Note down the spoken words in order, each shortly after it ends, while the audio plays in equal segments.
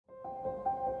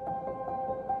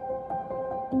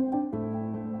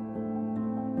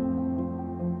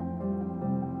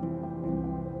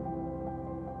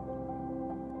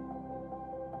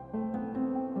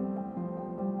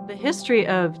history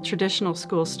of traditional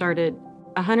schools started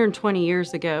 120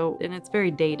 years ago, and it's very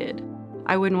dated.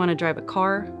 I wouldn't want to drive a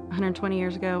car 120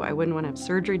 years ago. I wouldn't want to have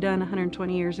surgery done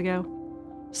 120 years ago.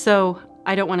 So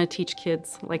I don't want to teach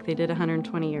kids like they did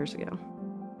 120 years ago.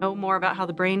 Know more about how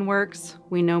the brain works.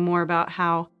 We know more about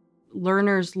how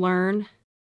learners learn.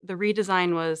 The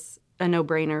redesign was a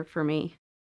no-brainer for me.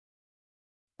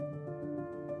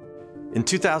 In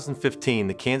 2015,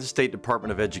 the Kansas State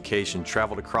Department of Education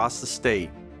traveled across the state,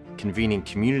 convening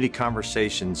community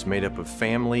conversations made up of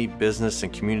family, business,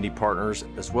 and community partners,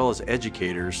 as well as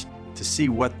educators, to see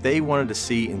what they wanted to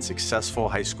see in successful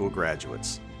high school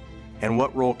graduates, and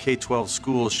what role K-12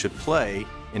 schools should play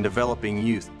in developing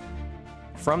youth.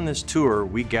 From this tour,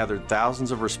 we gathered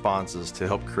thousands of responses to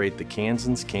help create the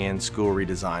Kansans Can School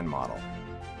Redesign model.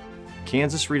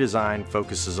 Kansas Redesign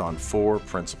focuses on 4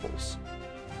 principles: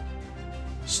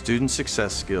 student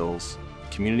success skills,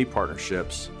 community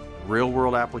partnerships,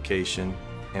 real-world application,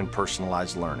 and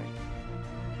personalized learning.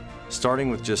 Starting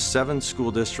with just 7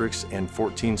 school districts and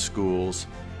 14 schools,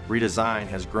 Redesign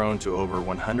has grown to over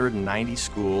 190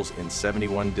 schools in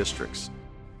 71 districts,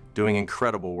 doing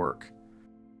incredible work.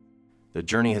 The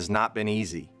journey has not been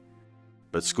easy,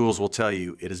 but schools will tell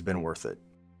you it has been worth it.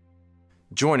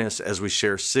 Join us as we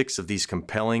share 6 of these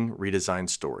compelling redesign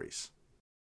stories.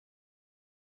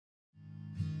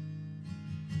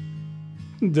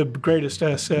 The greatest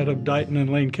asset of Dighton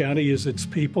and Lane County is its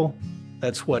people.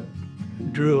 That's what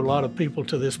drew a lot of people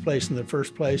to this place in the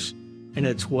first place, and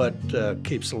it's what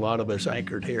keeps a lot of us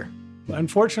anchored here.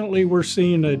 Unfortunately, we're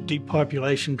seeing a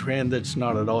depopulation trend that's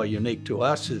not at all unique to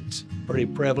us. It's pretty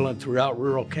prevalent throughout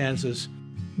rural Kansas.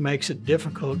 Makes it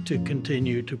difficult to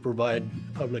continue to provide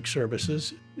public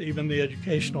services, even the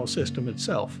educational system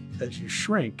itself. As you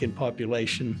shrink in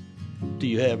population, do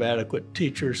you have adequate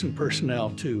teachers and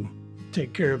personnel to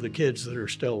take care of the kids that are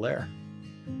still there?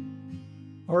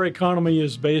 Our economy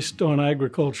is based on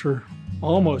agriculture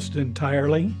almost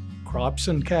entirely, crops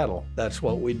and cattle. That's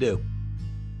what we do.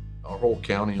 Our whole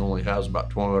county only has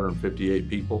about 1,258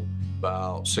 people.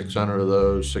 About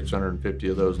 650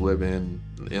 of those live in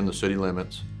the city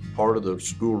limits. Part of the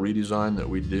school redesign that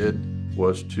we did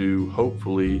was to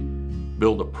hopefully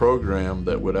build a program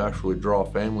that would actually draw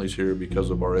families here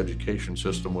because of our education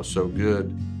system was so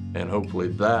good, and hopefully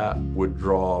that would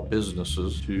draw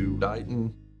businesses to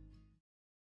Dighton.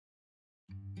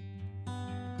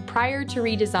 Prior to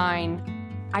redesign,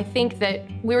 I think that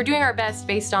we were doing our best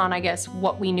based on, I guess,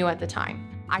 what we knew at the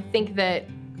time. I think that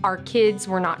our kids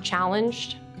were not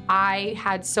challenged. I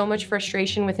had so much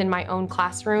frustration within my own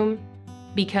classroom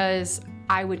because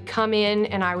I would come in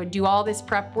and I would do all this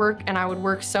prep work and I would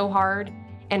work so hard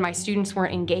and my students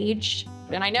weren't engaged.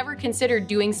 And I never considered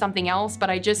doing something else, but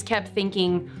I just kept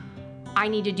thinking, I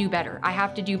need to do better. I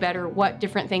have to do better. What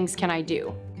different things can I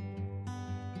do?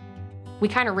 We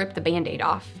kind of ripped the Band-Aid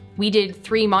off. We did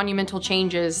 3 monumental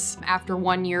changes after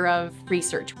 1 year of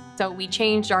research. So we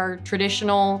changed our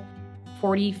traditional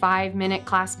 45-minute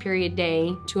class period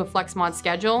day to a flex mod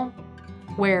schedule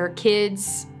where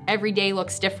kids, every day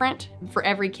looks different for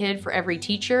every kid, for every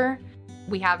teacher.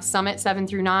 We have Summit 7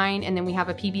 through 9, and then we have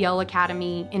a PBL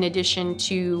Academy in addition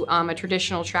to a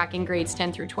traditional track in grades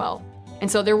 10 through 12. And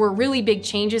so there were really big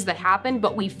changes that happened,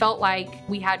 but we felt like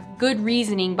we had good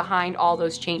reasoning behind all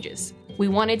those changes. We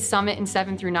wanted Summit in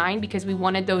 7 through 9 because we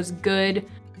wanted those good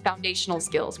foundational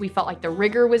skills. We felt like the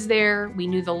rigor was there, we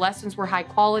knew the lessons were high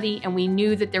quality, and we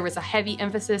knew that there was a heavy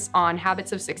emphasis on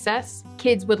habits of success.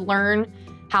 Kids would learn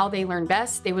how they learn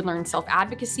best, they would learn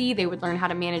self-advocacy, they would learn how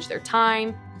to manage their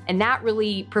time, and that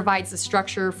really provides the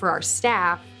structure for our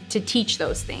staff to teach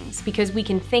those things, because we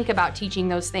can think about teaching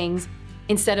those things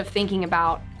instead of thinking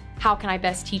about how can I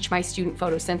best teach my student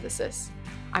photosynthesis.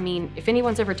 I mean, if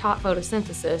anyone's ever taught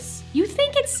photosynthesis, you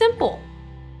think it's simple.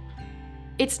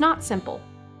 It's not simple.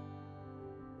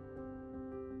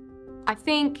 I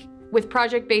think with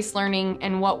project-based learning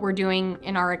and what we're doing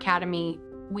in our academy,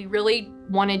 we really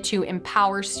wanted to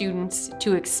empower students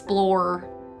to explore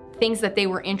things that they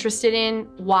were interested in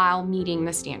while meeting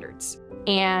the standards.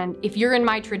 And if you're in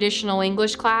my traditional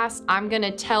English class, I'm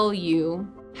gonna tell you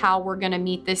how we're gonna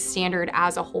meet this standard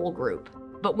as a whole group.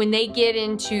 But when they get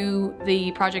into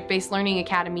the Project-Based Learning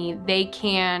Academy, they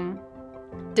can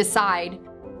decide,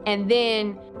 and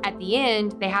then at the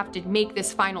end, they have to make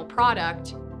this final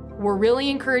product. We're really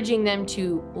encouraging them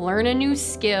to learn a new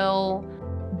skill,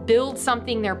 build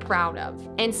something they're proud of.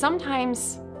 And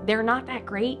sometimes they're not that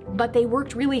great, but they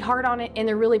worked really hard on it and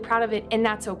they're really proud of it, and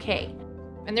that's okay.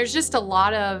 And there's just a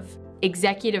lot of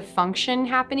executive function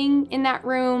happening in that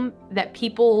room that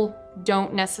people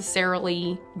don't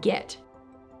necessarily get.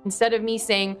 Instead of me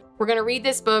saying, we're gonna read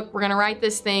this book, we're gonna write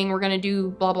this thing, we're gonna do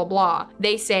blah, blah, blah.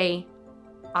 They say,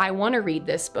 I wanna read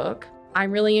this book. I'm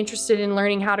really interested in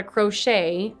learning how to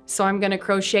crochet, so I'm gonna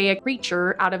crochet a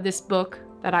creature out of this book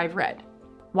that I've read.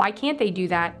 Why can't they do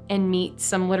that and meet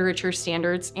some literature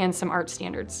standards and some art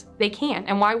standards? They can,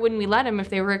 and why wouldn't we let them if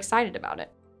they were excited about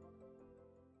it?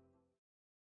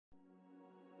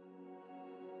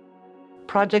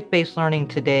 Project-based learning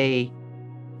today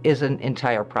is an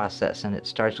entire process, and it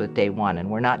starts with day one,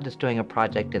 and we're not just doing a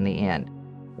project in the end.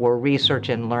 We're research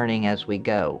and learning as we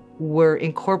go. We're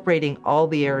incorporating all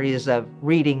the areas of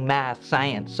reading, math,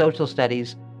 science, social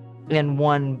studies in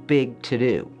one big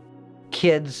to-do.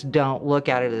 Kids don't look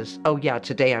at it as, oh yeah,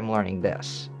 today I'm learning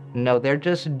this. No, they're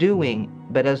just doing,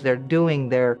 but as they're doing,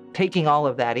 they're taking all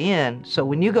of that in. So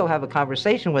when you go have a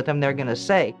conversation with them, they're gonna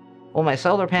say, well, my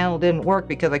solar panel didn't work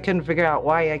because I couldn't figure out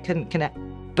why I couldn't connect.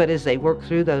 But as they work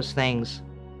through those things,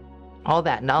 all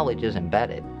that knowledge is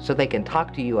embedded. So they can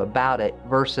talk to you about it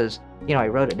versus, you know, I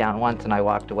wrote it down once and I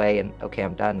walked away and okay,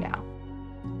 I'm done now.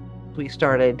 We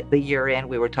started the year in,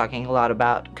 we were talking a lot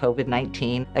about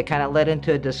COVID-19. That kind of led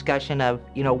into a discussion of,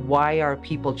 you know, why are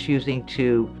people choosing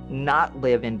to not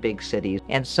live in big cities?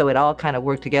 And so it all kind of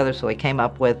worked together. So I came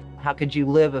up with, how could you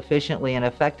live efficiently and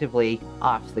effectively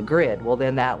off the grid? Well,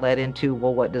 then that led into,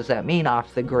 well, what does that mean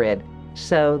off the grid?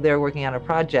 So they're working on a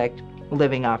project,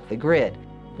 living off the grid.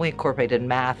 We incorporated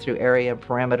math through area and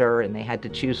perimeter, and they had to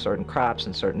choose certain crops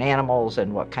and certain animals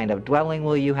and what kind of dwelling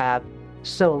will you have.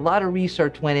 So a lot of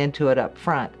research went into it up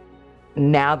front.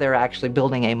 Now they're actually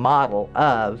building a model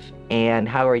of, and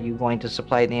how are you going to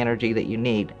supply the energy that you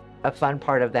need? A fun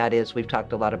part of that is we've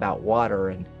talked a lot about water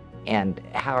and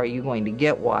how are you going to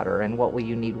get water and what will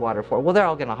you need water for? Well, they're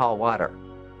all going to haul water.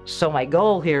 So my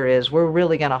goal here is we're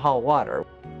really going to haul water.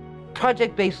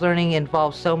 Project-based learning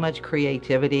involves so much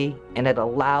creativity, and it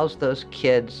allows those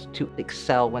kids to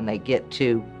excel when they get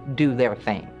to do their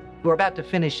thing. We're about to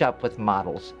finish up with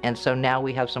models, and so now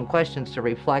we have some questions to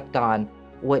reflect on.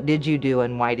 What did you do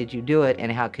and why did you do it,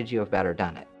 and how could you have better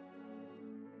done it?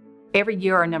 Every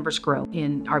year our numbers grow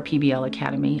in our PBL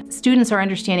Academy. Students are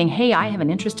understanding, hey, I have an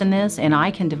interest in this and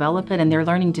I can develop it, and they're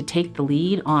learning to take the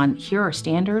lead on, here are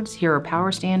standards, here are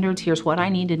power standards, here's what I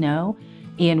need to know.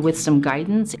 And with some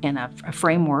guidance and a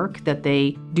framework that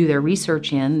they do their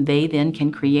research in, they then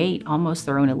can create almost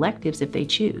their own electives if they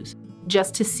choose.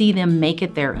 Just to see them make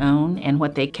it their own and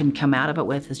what they can come out of it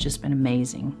with has just been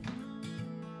amazing.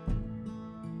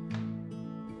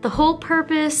 The whole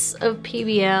purpose of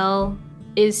PBL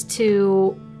is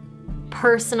to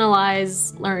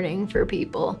personalize learning for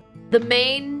people. The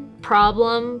main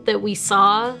problem that we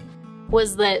saw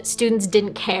was that students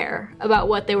didn't care about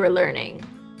what they were learning.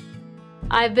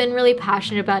 I've been really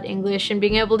passionate about English, and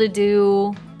being able to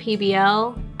do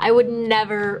PBL, I would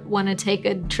never want to take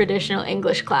a traditional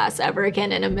English class ever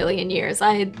again in a million years.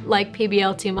 I like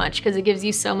PBL too much because it gives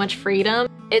you so much freedom.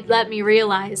 It let me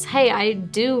realize, hey, I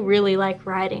do really like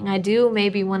writing. I do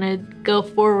maybe want to go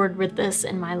forward with this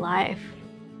in my life.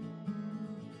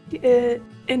 It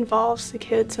involves the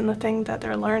kids in the thing that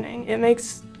they're learning. It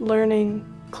makes learning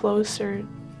closer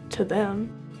to them.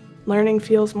 Learning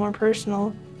feels more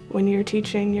personal when you're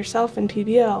teaching yourself in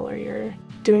PBL or you're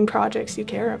doing projects you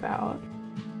care about.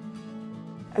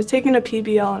 I was taking a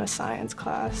PBL in a science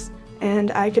class,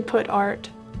 and I could put art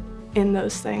in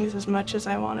those things as much as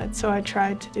I wanted, so I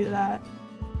tried to do that.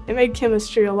 It made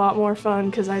chemistry a lot more fun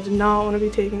because I did not want to be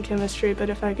taking chemistry, but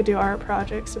if I could do art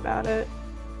projects about it,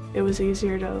 it was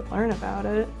easier to learn about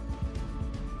it.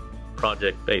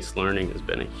 Project-based learning has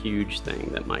been a huge thing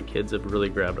that my kids have really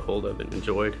grabbed a hold of and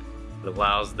enjoyed. It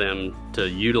allows them to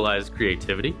utilize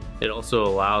creativity. It also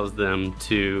allows them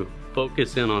to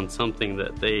focus in on something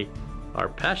that they are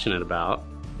passionate about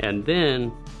and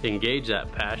then engage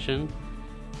that passion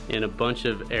in a bunch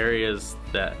of areas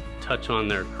that touch on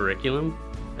their curriculum,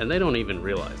 and they don't even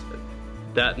realize it.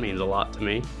 That means a lot to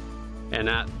me, and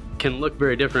that can look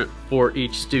very different for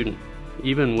each student.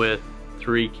 Even with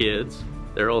 3 kids,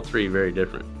 they're all 3 very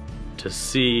different. To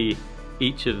see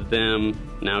each of them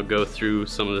now go through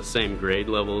some of the same grade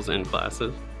levels and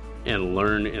classes and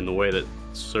learn in the way that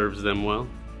serves them well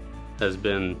has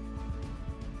been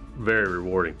very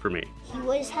rewarding for me. He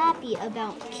was happy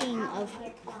about King, of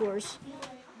course.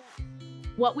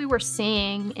 What we were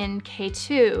seeing in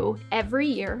K2, every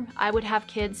year I would have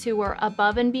kids who were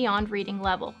above and beyond reading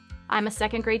level. I'm a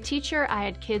 2nd grade teacher. I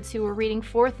had kids who were reading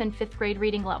 4th and 5th grade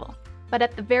reading level. But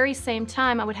at the very same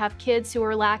time, I would have kids who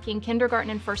were lacking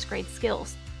kindergarten and 1st grade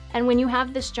skills. And when you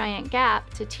have this giant gap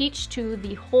to teach to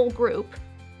the whole group,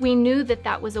 we knew that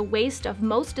that was a waste of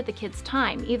most of the kids'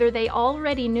 time. Either they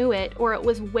already knew it or it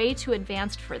was way too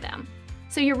advanced for them.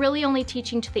 So you're really only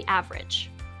teaching to the average.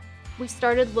 We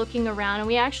started looking around and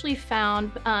we actually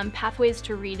found Pathways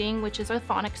to Reading, which is our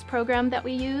phonics program that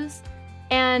we use.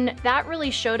 And that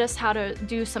really showed us how to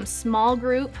do some small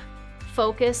group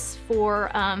focus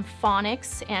for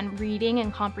phonics and reading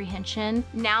and comprehension.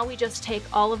 Now we just take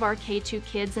all of our K2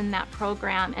 kids in that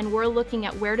program and we're looking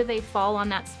at where do they fall on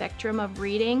that spectrum of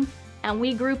reading, and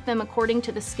we group them according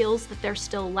to the skills that they're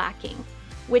still lacking,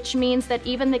 which means that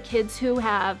even the kids who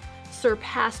have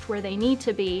surpassed where they need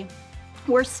to be,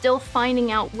 we're still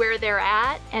finding out where they're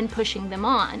at and pushing them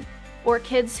on. Or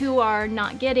kids who are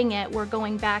not getting it, we're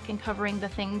going back and covering the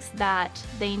things that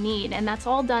they need. And that's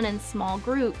all done in small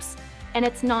groups. And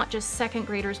it's not just second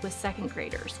graders with second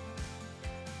graders.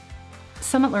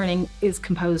 Summit Learning is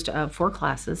composed of 4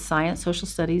 classes: science, social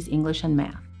studies, English, and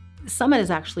math. Summit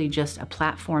is actually just a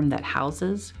platform that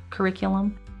houses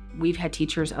curriculum. We've had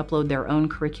teachers upload their own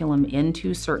curriculum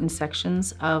into certain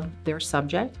sections of their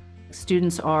subject.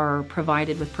 Students are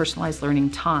provided with personalized learning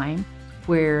time,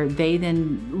 where they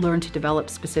then learn to develop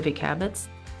specific habits.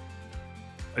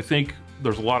 I think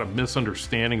there's a lot of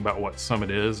misunderstanding about what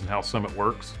Summit is and how Summit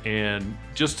works. And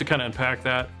just to kind of unpack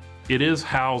that, it is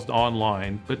housed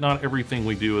online, but not everything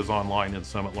we do is online in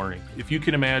Summit Learning. If you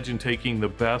can imagine taking the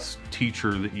best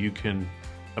teacher that you can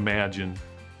imagine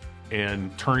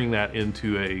and turning that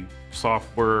into a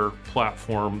software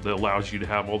platform that allows you to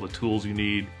have all the tools you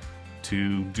need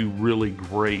to do really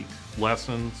great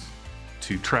lessons,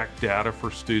 to track data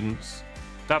for students.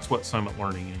 That's what Summit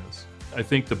Learning is. I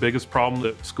think the biggest problem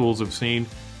that schools have seen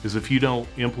is if you don't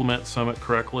implement Summit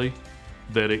correctly,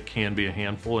 that it can be a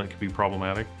handful and it can be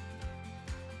problematic.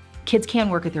 Kids can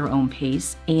work at their own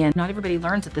pace, and not everybody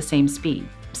learns at the same speed.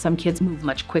 Some kids move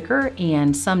much quicker,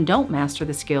 and some don't master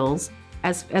the skills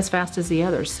as fast as the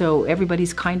others. So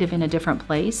everybody's kind of in a different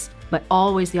place, but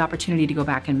always the opportunity to go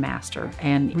back and master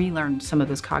and relearn some of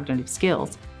those cognitive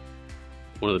skills.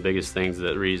 One of the biggest things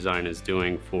that redesign is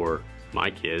doing for my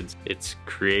kids, it's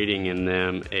creating in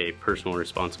them a personal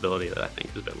responsibility that I think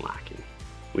has been lacking.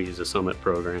 We use a Summit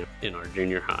program in our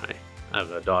junior high. I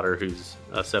have a daughter who's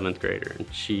a 7th grader,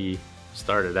 and she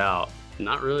started out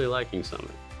not really liking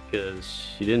Summit because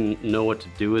she didn't know what to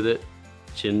do with it.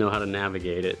 She didn't know how to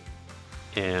navigate it,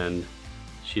 and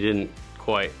she didn't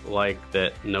quite like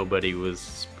that nobody was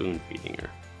spoon feeding her.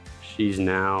 She's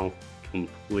now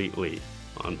completely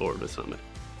on board with Summit.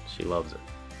 She loves it.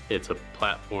 It's a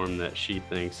platform that she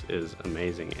thinks is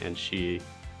amazing, and she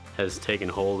has taken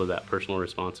hold of that personal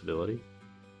responsibility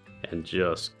and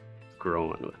just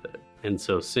growing with it. And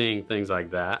so seeing things like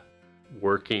that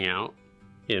working out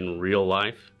in real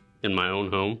life in my own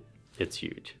home, it's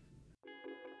huge.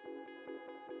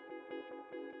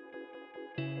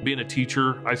 Being a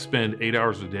teacher, I spend 8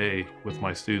 hours a day with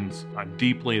my students. I'm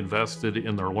deeply invested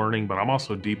in their learning, but I'm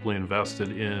also deeply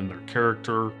invested in their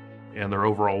character and their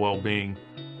overall well-being.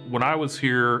 When I was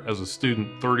here as a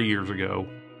student 30 years ago,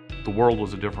 the world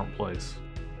was a different place.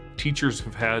 Teachers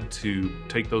have had to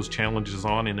take those challenges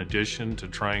on in addition to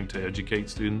trying to educate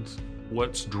students.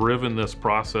 What's driven this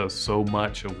process so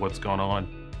much of what's gone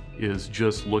on is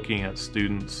just looking at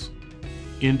students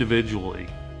individually.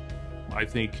 I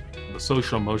think the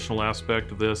social emotional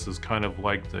aspect of this is kind of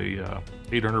like the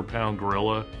 800-pound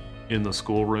gorilla in the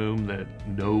schoolroom that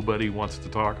nobody wants to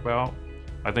talk about.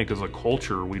 I think as a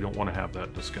culture, we don't want to have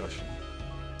that discussion.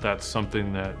 That's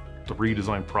something that the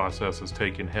redesign process has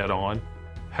taken head on.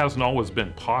 Hasn't always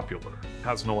been popular,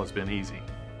 hasn't always been easy.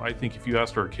 I think if you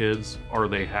asked our kids, are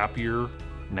they happier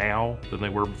now than they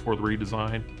were before the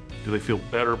redesign? Do they feel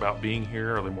better about being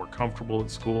here? Are they more comfortable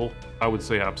at school? I would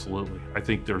say absolutely. I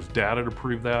think there's data to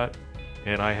prove that,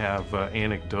 and I have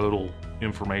anecdotal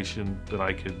information that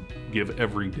I could give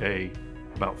every day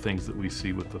about things that we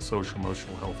see with the social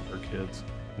emotional health of our kids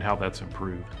and how that's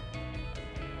improved.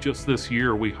 Just this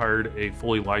year, we hired a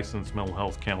fully licensed mental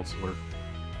health counselor.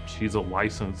 She's a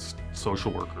licensed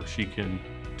social worker. She can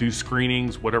do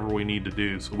screenings, whatever we need to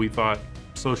do. So we thought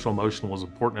social emotional was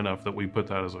important enough that we put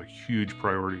that as a huge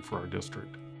priority for our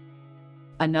district.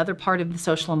 Another part of the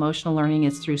social emotional learning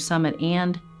is through Summit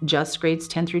and just grades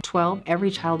 10 through 12.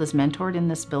 Every child is mentored in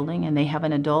this building, and they have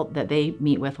an adult that they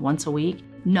meet with once a week,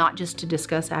 not just to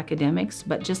discuss academics,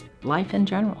 but just life in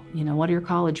general. You know, what are your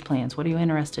college plans? What are you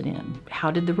interested in?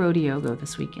 How did the rodeo go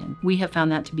this weekend? We have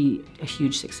found that to be a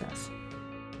huge success.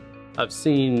 I've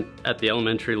seen at the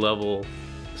elementary level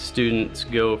students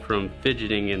go from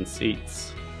fidgeting in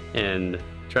seats and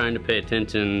trying to pay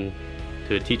attention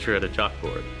to a teacher at a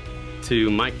chalkboard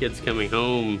to my kids coming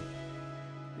home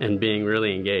and being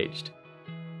really engaged.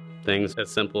 Things as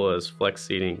simple as flex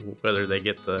seating, whether they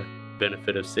get the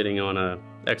benefit of sitting on a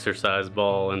exercise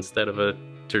ball instead of a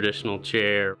traditional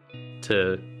chair,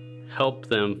 to help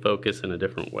them focus in a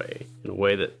different way, in a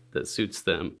way that suits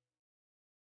them.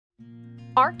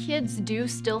 Our kids do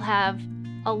still have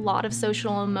a lot of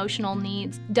social and emotional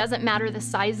needs. Doesn't matter the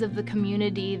size of the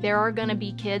community, there are going to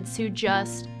be kids who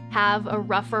just have a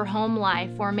rougher home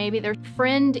life, or maybe there's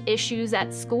friend issues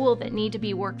at school that need to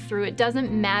be worked through. It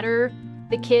doesn't matter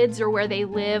the kids or where they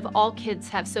live. All kids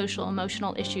have social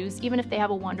emotional issues, even if they have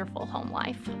a wonderful home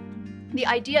life. The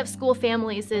idea of school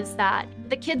families is that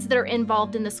the kids that are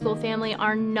involved in the school family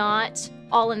are not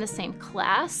all in the same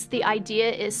class. The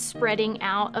idea is spreading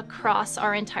out across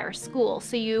our entire school.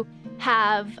 So you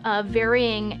have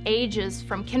varying ages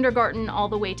from kindergarten all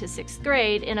the way to 6th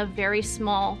grade in a very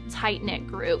small, tight-knit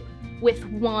group with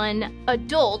one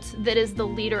adult that is the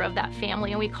leader of that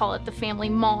family, and we call it the family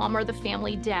mom or the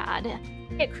family dad.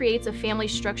 It creates a family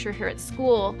structure here at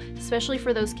school, especially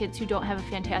for those kids who don't have a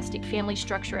fantastic family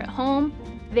structure at home.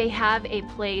 They have a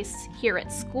place here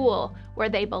at school where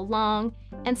they belong,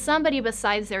 and somebody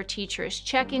besides their teacher is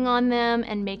checking on them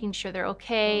and making sure they're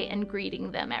okay and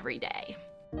greeting them every day.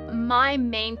 My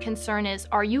main concern is,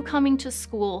 are you coming to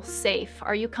school safe?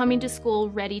 Are you coming to school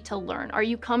ready to learn? Are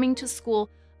you coming to school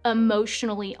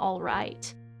emotionally all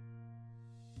right?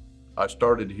 I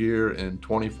started here in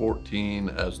 2014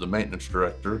 as the maintenance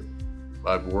director.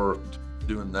 I've worked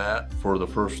doing that for the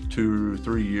first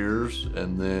 2-3 years,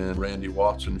 and then Randy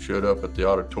Watson showed up at the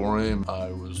auditorium. I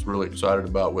was really excited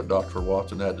about what Dr.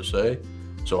 Watson had to say,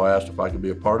 so I asked if I could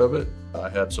be a part of it. I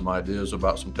had some ideas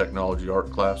about some technology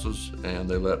art classes, and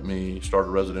they let me start a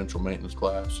residential maintenance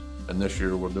class, and this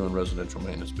year we're doing residential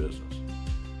maintenance business.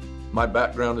 My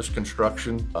background is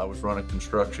construction. I was running a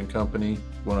construction company.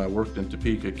 When I worked in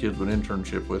Topeka, kids would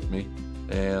internship with me,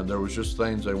 and there was just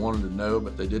things they wanted to know,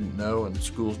 but they didn't know, and the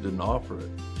schools didn't offer it.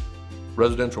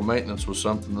 Residential maintenance was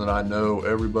something that I know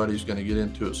everybody's going to get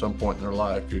into at some point in their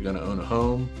life. You're going to own a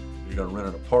home, you're going to rent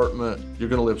an apartment, you're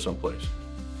going to live someplace.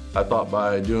 I thought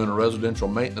by doing a residential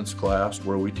maintenance class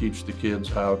where we teach the kids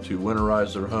how to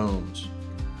winterize their homes,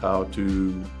 how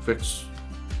to fix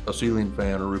a ceiling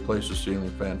fan or replace a ceiling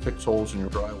fan, fix holes in your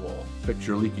drywall, fix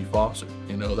your leaky faucet.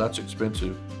 You know, that's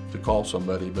expensive to call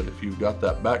somebody, but if you've got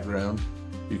that background,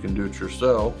 you can do it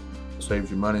yourself. It saves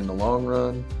you money in the long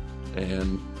run,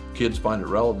 and kids find it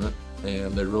relevant,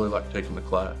 and they really like taking the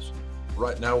class.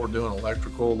 Right now we're doing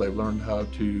electrical. They've learned how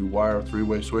to wire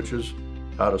 3-way switches,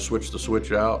 how to switch the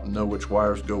switch out and know which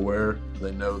wires go where.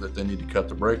 They know that they need to cut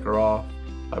the breaker off.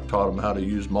 I've taught them how to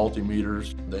use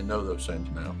multimeters. They know those things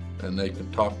now, and they can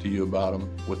talk to you about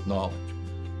them with knowledge.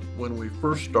 When we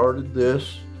first started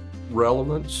this,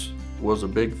 relevance was a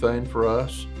big thing for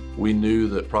us. We knew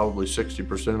that probably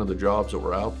 60% of the jobs that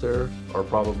were out there are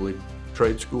probably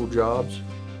trade school jobs,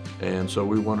 and so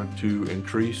we wanted to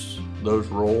increase those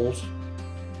roles.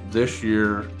 This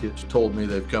year, it's told me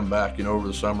they've come back, over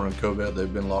the summer and COVID,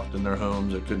 they've been locked in their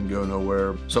homes, they couldn't go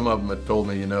nowhere. Some of them had told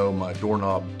me, my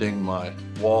doorknob dinged my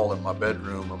wall in my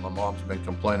bedroom, or my mom's been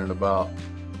complaining about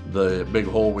the big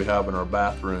hole we have in our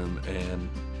bathroom. And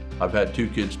I've had 2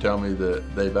 kids tell me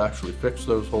that they've actually fixed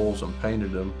those holes and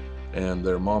painted them, and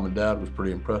their mom and dad was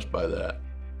pretty impressed by that.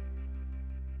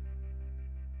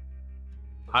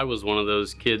 I was one of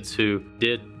those kids who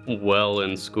did well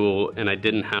in school, and I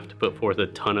didn't have to put forth a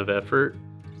ton of effort,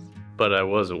 but I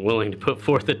wasn't willing to put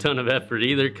forth a ton of effort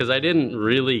either because I didn't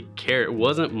really care. It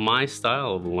wasn't my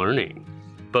style of learning.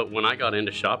 But when I got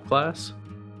into shop class,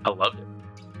 I loved it.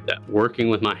 That working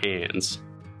with my hands.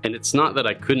 And it's not that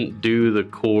I couldn't do the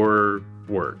core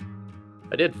work.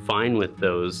 I did fine with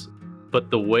those, but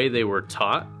the way they were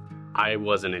taught, I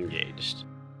wasn't engaged.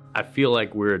 I feel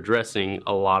like we're addressing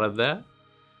a lot of that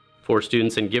for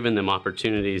students and giving them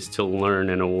opportunities to learn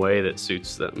in a way that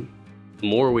suits them. The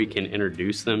more we can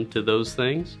introduce them to those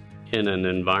things in an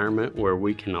environment where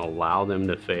we can allow them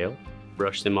to fail,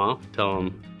 brush them off, tell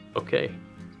them, okay,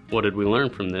 what did we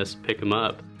learn from this? Pick them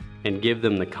up and give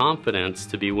them the confidence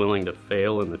to be willing to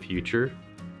fail in the future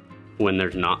when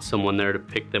there's not someone there to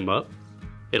pick them up.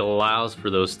 It allows for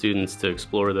those students to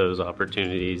explore those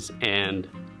opportunities and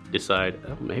decide,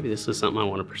 oh, maybe this is something I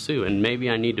want to pursue, and maybe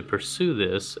I need to pursue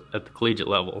this at the collegiate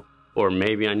level, or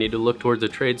maybe I need to look towards a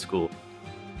trade school.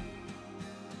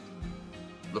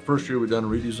 The first year we done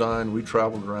redesign, we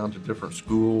traveled around to different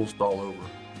schools all over.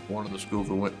 One of the schools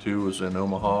we went to was in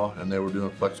Omaha, and they were doing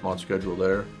a flex mod schedule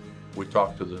there. We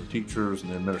talked to the teachers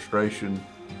and the administration,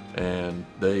 and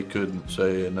they couldn't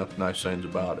say enough nice things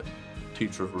about it.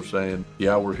 Teachers were saying,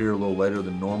 yeah, we're here a little later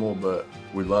than normal, but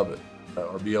we love it.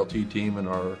 Our BLT team and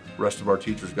our rest of our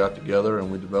teachers got together,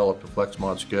 and we developed a flex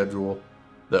mod schedule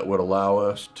that would allow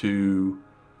us to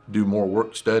do more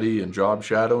work study and job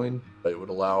shadowing It would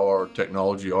allow our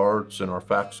technology arts and our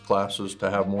FACS classes to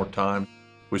have more time.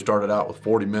 We started out with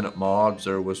 40-minute mods.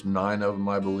 There was 9 of them,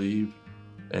 I believe,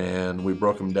 and we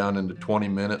broke them down into 20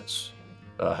 minutes,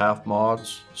 half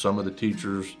mods. Some of the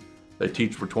teachers, they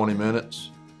teach for 20 minutes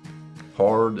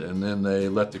hard, and then they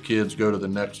let the kids go to the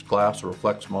next class or a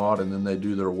flex mod, and then they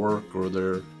do their work or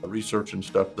their research and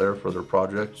stuff there for their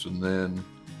projects, and then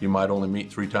you might only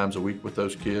meet 3 times a week with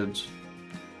those kids.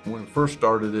 When we first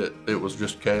started it, it was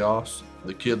just chaos.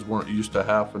 The kids weren't used to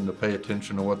having to pay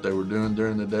attention to what they were doing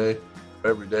during the day.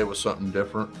 Every day was something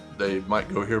different. They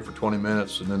might go here for 20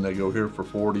 minutes and then they go here for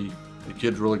 40. The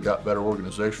kids really got better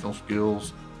organizational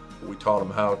skills. We taught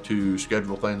them how to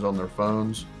schedule things on their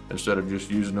phones. Instead of just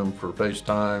using them for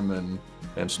FaceTime and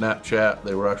Snapchat,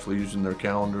 they were actually using their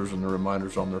calendars and their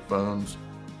reminders on their phones.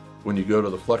 When you go to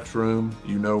the flex room,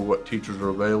 you know what teachers are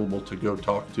available to go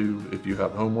talk to if you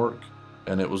have homework,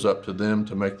 and it was up to them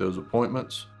to make those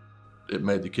appointments. It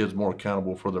made the kids more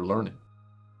accountable for their learning.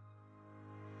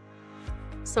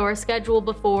 So our schedule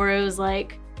before, it was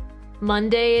like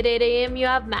Monday at 8 a.m. you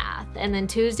have math, and then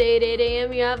Tuesday at 8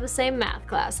 a.m. you have the same math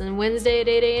class, and Wednesday at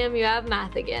 8 a.m. you have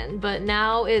math again. But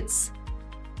now it's,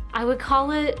 I would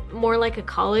call it more like a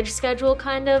college schedule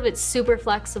kind of. It's super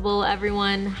flexible.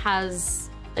 Everyone has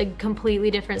a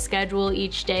completely different schedule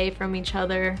each day from each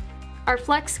other. Our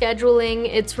flex scheduling,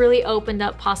 it's really opened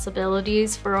up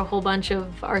possibilities for a whole bunch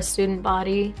of our student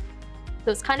body.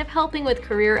 So it's kind of helping with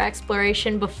career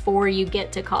exploration before you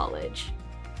get to college.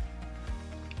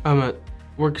 I'm at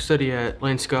work study at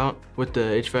Lane Scott with the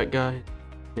HVAC guy.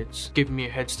 It's giving me a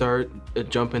head start, a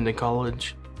jump into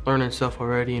college, learning stuff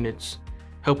already, and it's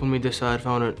helping me decide if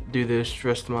I want to do this the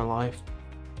rest of my life.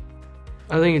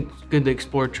 I think it's good to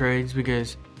explore trades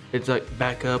because it's like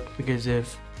backup, because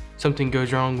if something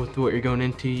goes wrong with what you're going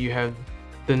into, you have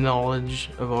the knowledge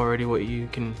of already what you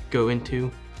can go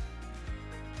into.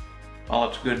 Well,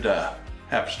 it's good to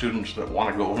have students that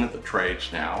want to go into the trades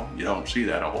now. You don't see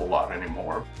that a whole lot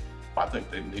anymore. I think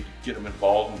they need to get them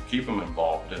involved and keep them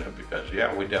involved in it because,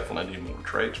 yeah, we definitely need more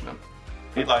tradesmen.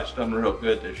 Eli's done real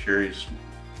good this year. He's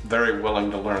very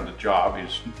willing to learn the job. He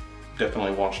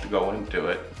definitely wants to go into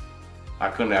it. I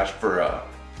couldn't ask for a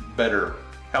better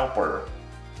helper.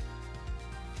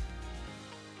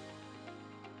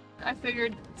 I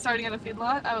figured starting at a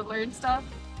feedlot, I would learn stuff.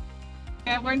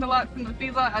 I've learned a lot from the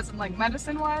feedlot, as in like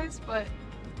medicine-wise, but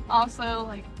also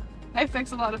like I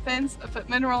fix a lot of fence, I put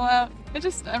mineral out, it's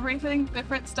just everything,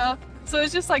 different stuff. So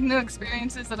it's just like new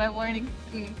experiences that I'm learning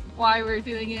and why we're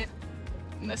doing it,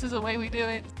 and this is the way we do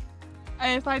it.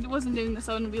 If I wasn't doing this,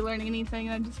 I wouldn't be learning anything.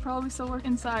 I'd just probably still work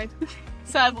inside.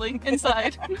 Sadly,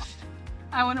 inside.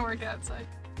 I want to work outside.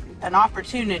 An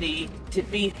opportunity to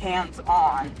be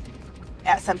hands-on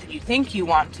at something you think you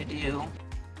want to do,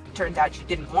 turns out you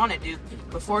didn't want to do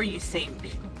before you sink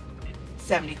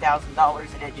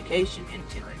 $70,000 in education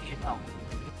into it, you know.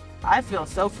 I feel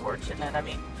so fortunate. I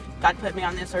mean, God put me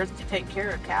on this earth to take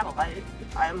care of cattle.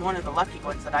 I'm one of the lucky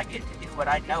ones that I get to do what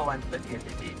I know I'm put here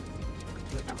to do.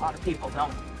 A lot of people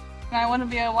don't. I want to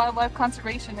be a wildlife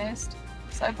conservationist,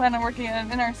 so I plan on working in an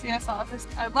NRCS office.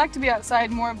 I'd like to be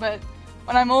outside more, but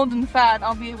when I'm old and fat,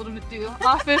 I'll be able to do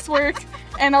office work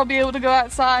and I'll be able to go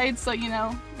outside, so you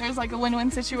know, there's like a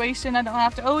win-win situation. I don't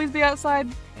have to always be outside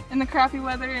in the crappy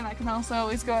weather, and I can also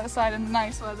always go outside in the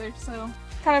nice weather, so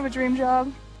kind of a dream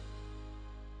job.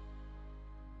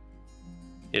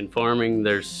 In farming,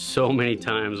 there's so many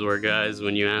times where guys,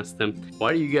 when you ask them,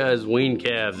 why do you guys wean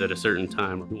calves at a certain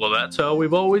time? Well, that's how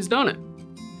we've always done it,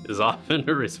 is often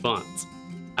a response.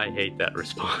 I hate that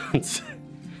response.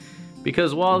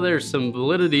 Because while there's some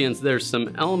validity and there's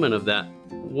some element of that,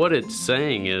 what it's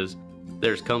saying is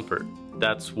there's comfort.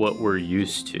 That's what we're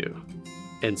used to.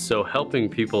 And so helping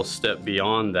people step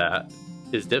beyond that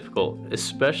is difficult,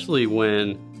 especially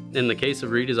when, in the case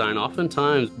of redesign,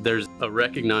 oftentimes there's a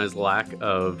recognized lack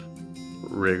of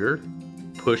rigor.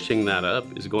 Pushing that up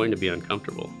is going to be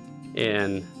uncomfortable.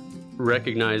 And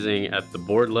recognizing at the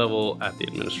board level, at the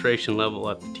administration level,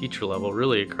 at the teacher level,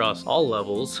 really across all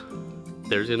levels,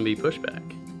 there's going to be pushback.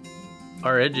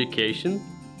 Our education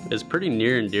is pretty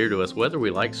near and dear to us, whether we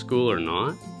like school or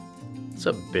not. It's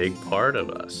a big part of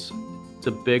us. It's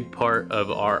a big part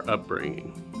of our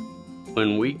upbringing.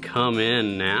 When we come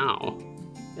in now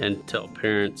and tell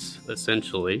parents,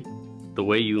 essentially, the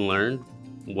way you learned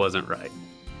wasn't right,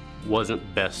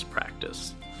 wasn't best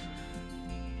practice,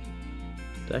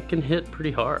 that can hit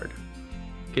pretty hard.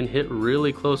 It can hit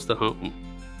really close to home.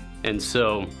 And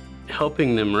so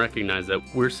helping them recognize that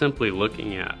we're simply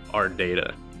looking at our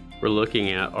data. We're looking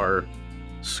at our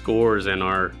scores and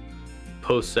our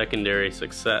post-secondary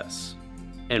success.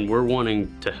 And we're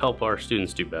wanting to help our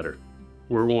students do better.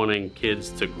 We're wanting kids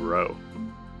to grow.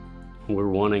 We're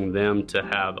wanting them to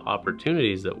have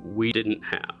opportunities that we didn't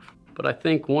have. But I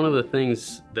think one of the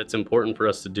things that's important for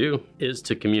us to do is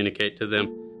to communicate to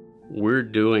them, we're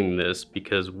doing this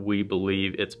because we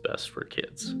believe it's best for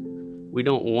kids. We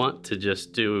don't want to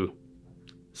just do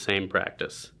the same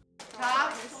practice.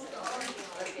 Top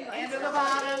and to the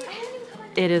bottom.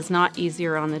 It is not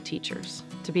easier on the teachers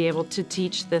to be able to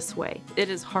teach this way. It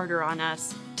is harder on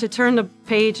us. To turn the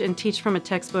page and teach from a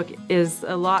textbook is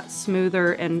a lot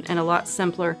smoother and a lot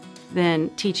simpler than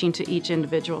teaching to each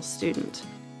individual student.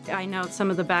 I know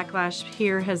some of the backlash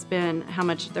here has been how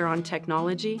much they're on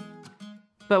technology,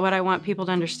 but what I want people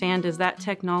to understand is that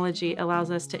technology allows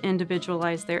us to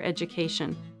individualize their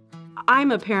education.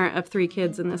 I'm a parent of 3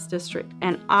 kids in this district,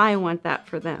 and I want that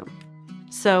for them.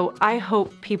 So I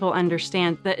hope people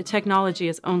understand that technology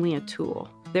is only a tool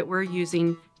that we're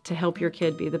using to help your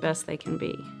kid be the best they can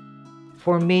be.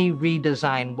 For me,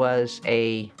 redesign was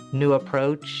a new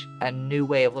approach, a new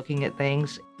way of looking at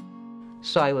things.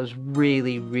 So I was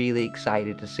really, really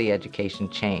excited to see education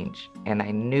change, and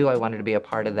I knew I wanted to be a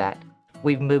part of that.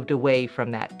 We've moved away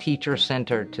from that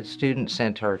teacher-centered to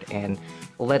student-centered and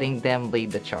letting them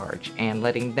lead the charge and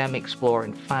letting them explore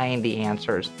and find the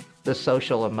answers. The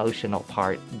social emotional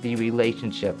part, the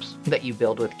relationships that you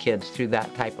build with kids through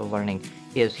that type of learning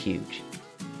is huge.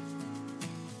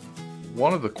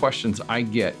 One of the questions I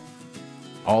get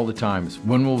all the time is,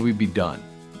 when will we be done?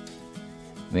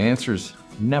 And the answer is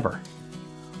never.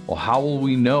 Well, how will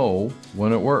we know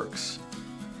when it works?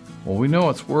 Well, we know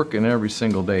it's working every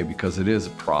single day because it is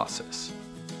a process.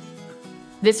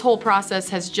 This whole process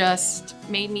has just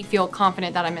made me feel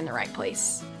confident that I'm in the right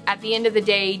place. At the end of the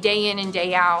day in and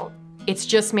day out, it's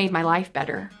just made my life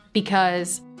better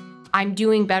because I'm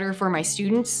doing better for my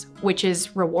students, which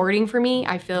is rewarding for me.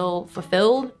 I feel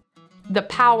fulfilled. The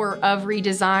power of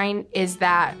redesign is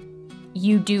that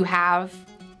you do have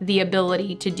the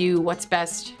ability to do what's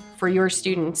best for your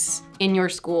students in your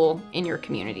school, in your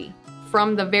community.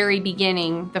 From the very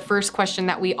beginning, the first question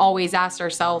that we always asked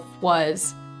ourselves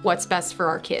was, what's best for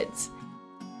our kids?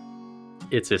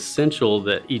 It's essential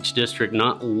that each district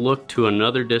not look to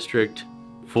another district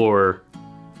for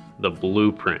the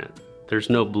blueprint. There's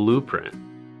no blueprint.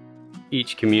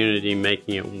 Each community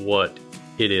making it what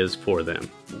it is for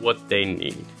them, what they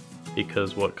need.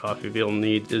 Because what Coffeyville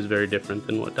needs is very different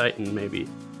than what Dighton may be.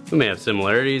 We may have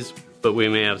similarities, but we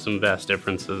may have some vast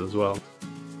differences as well.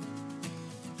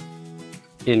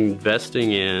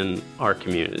 Investing in our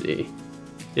community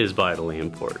is vitally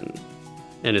important,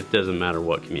 and it doesn't matter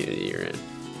what community you're in.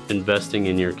 Investing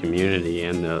in your community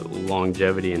and the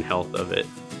longevity and health of it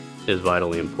is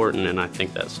vitally important, and I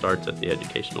think that starts at the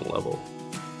educational level.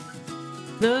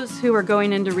 Those who are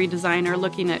going into redesign or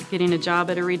looking at getting a job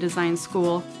at a redesign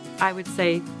school, I would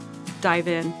say dive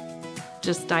in.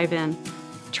 Just dive in.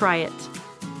 Try it.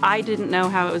 I didn't know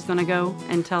how it was going to go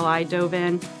until I dove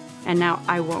in, and now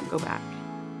I won't go back.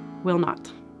 Will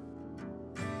not.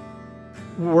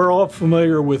 We're all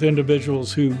familiar with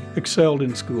individuals who excelled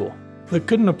in school, but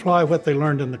couldn't apply what they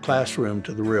learned in the classroom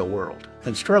to the real world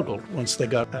and struggled once they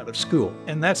got out of school.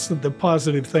 And that's the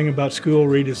positive thing about school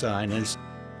redesign is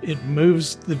it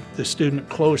moves the student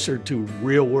closer to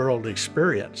real world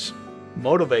experience,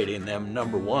 motivating them,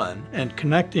 number one, and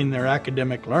connecting their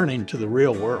academic learning to the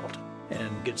real world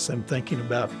and gets them thinking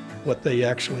about what they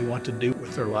actually want to do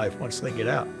with their life once they get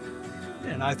out.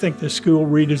 And I think the school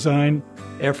redesign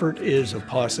effort is a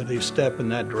positive step in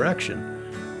that direction,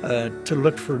 to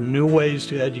look for new ways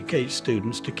to educate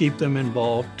students, to keep them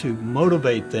involved, to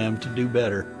motivate them to do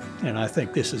better. And I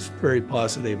think this is very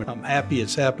positive. I'm happy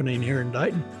it's happening here in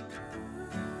Dighton.